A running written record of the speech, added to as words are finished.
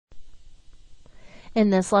In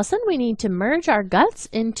this lesson, we need to merge our guts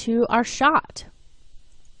into our shot.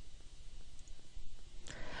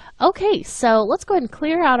 Okay, so let's go ahead and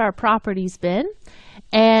clear out our properties bin.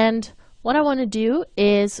 And what I want to do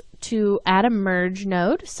is to add a merge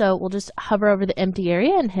node. So we'll just hover over the empty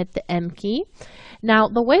area and hit the M key. Now,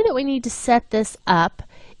 the way that we need to set this up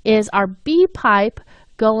is our B pipe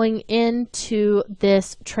going into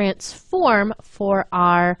this transform for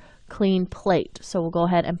our clean plate. So we'll go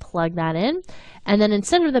ahead and plug that in. And then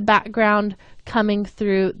instead of the background coming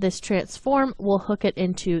through this transform, we'll hook it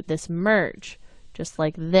into this merge, just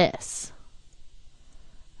like this.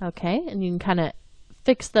 Okay, and you can kind of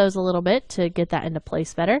fix those a little bit to get that into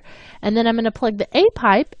place better. And then I'm going to plug the A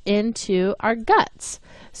pipe into our guts.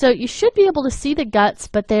 So you should be able to see the guts,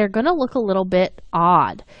 but they're going to look a little bit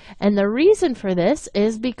odd. And the reason for this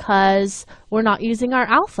is because we're not using our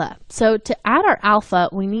alpha. So to add our alpha,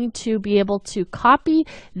 we need to be able to copy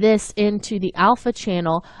this into the alpha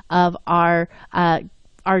channel of our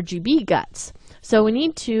RGB guts. So we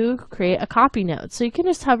need to create a copy node. So you can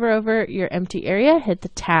just hover over your empty area, hit the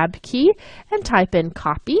tab key, and type in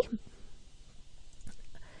copy.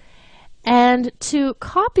 And to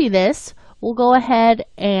copy this, we'll go ahead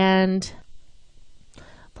and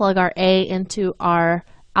plug our A into our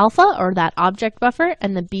alpha, or that object buffer,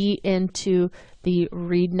 and the B into the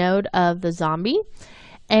read node of the zombie.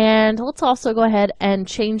 And let's also go ahead and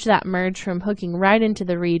change that merge from hooking right into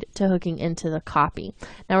the read to hooking into the copy.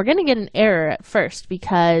 Now we're going to get an error at first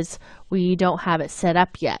because we don't have it set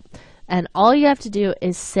up yet. And all you have to do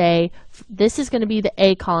is say, this is going to be the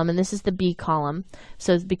A column and this is the B column.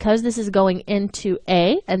 So because this is going into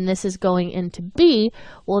A and this is going into B,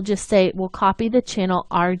 we'll just say, we'll copy the channel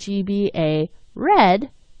RGBA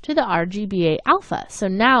red to the RGBA alpha. So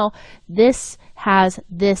now this has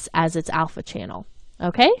this as its alpha channel.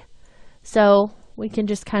 Okay, so we can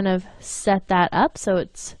just kind of set that up so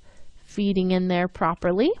it's feeding in there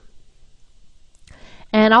properly.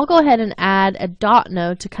 And I'll go ahead and add a dot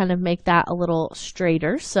node to kind of make that a little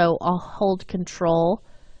straighter. So I'll hold Control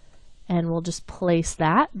and we'll just place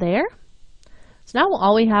that there. So now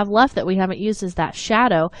all we have left that we haven't used is that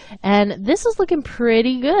shadow. And this is looking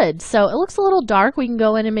pretty good. So it looks a little dark. We can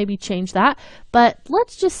go in and maybe change that. But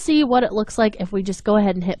let's just see what it looks like if we just go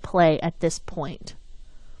ahead and hit play at this point.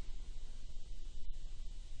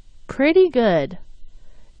 Pretty good.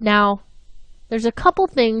 Now, there's a couple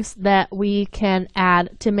things that we can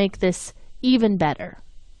add to make this even better.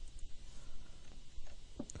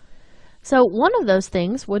 So one of those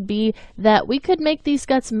things would be that we could make these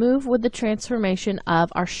guts move with the transformation of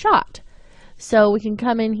our shot. So we can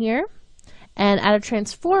come in here and add a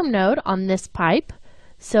transform node on this pipe.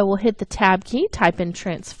 So we'll hit the tab key, type in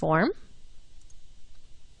transform.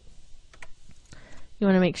 You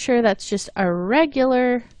want to make sure that's just a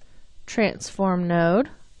regular transform node.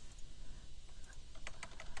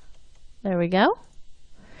 There we go.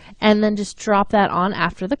 And then just drop that on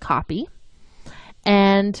after the copy.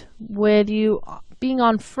 And with you being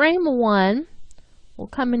on frame 1, we'll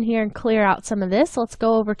come in here and clear out some of this. Let's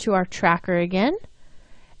go over to our tracker again.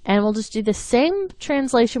 And we'll just do the same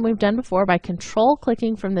translation we've done before by control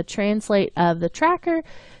clicking from the translate of the tracker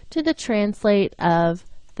to the translate of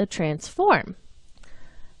the transform.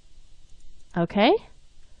 Okay.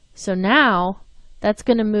 So now that's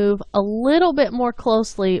going to move a little bit more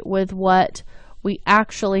closely with what we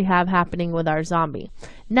actually have happening with our zombie.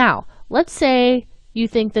 Now, let's say you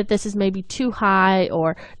think that this is maybe too high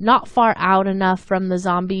or not far out enough from the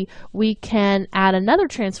zombie. We can add another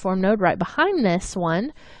transform node right behind this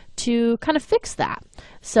one to kind of fix that.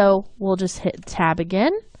 So we'll just hit tab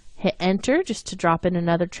again, hit enter just to drop in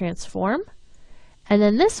another transform. And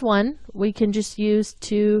then this one we can just use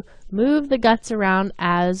to move the guts around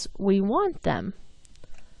as we want them.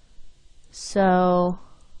 So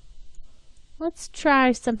let's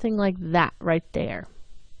try something like that right there.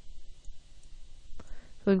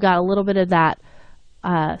 We've got a little bit of that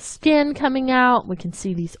skin coming out. We can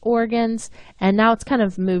see these organs. And now it's kind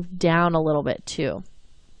of moved down a little bit too.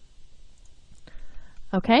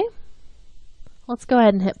 Okay. Let's go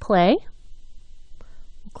ahead and hit play.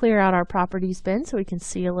 We'll clear out our properties bin so we can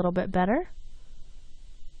see a little bit better.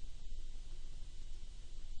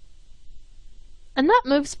 And that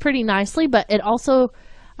moves pretty nicely, but it also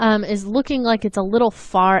is looking like it's a little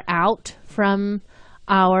far out from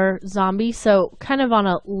our zombie. So kind of on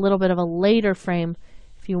a little bit of a later frame,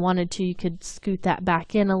 if you wanted to, you could scoot that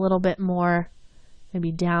back in a little bit more,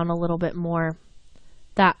 maybe down a little bit more.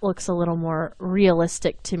 That looks a little more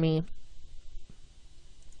realistic to me.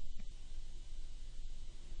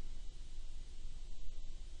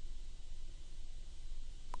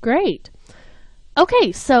 Great.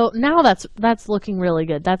 Okay, so now that's looking really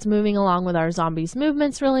good. That's moving along with our zombies'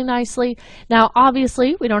 movements really nicely. Now,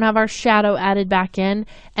 obviously, we don't have our shadow added back in,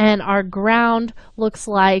 and our ground looks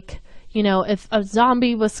like, you know, if a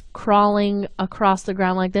zombie was crawling across the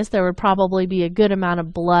ground like this, there would probably be a good amount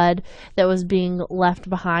of blood that was being left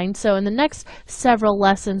behind. So in the next several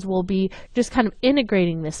lessons, we'll be just kind of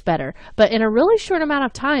integrating this better. But in a really short amount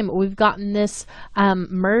of time, we've gotten this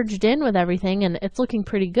merged in with everything, and it's looking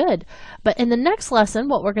pretty good. But in the next lesson,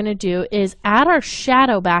 what we're going to do is add our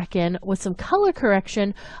shadow back in with some color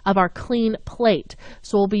correction of our clean plate.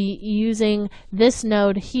 So we'll be using this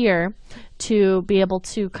node here to be able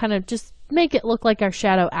to kind of just make it look like our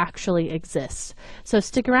shadow actually exists. So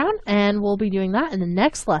stick around and we'll be doing that in the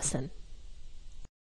next lesson.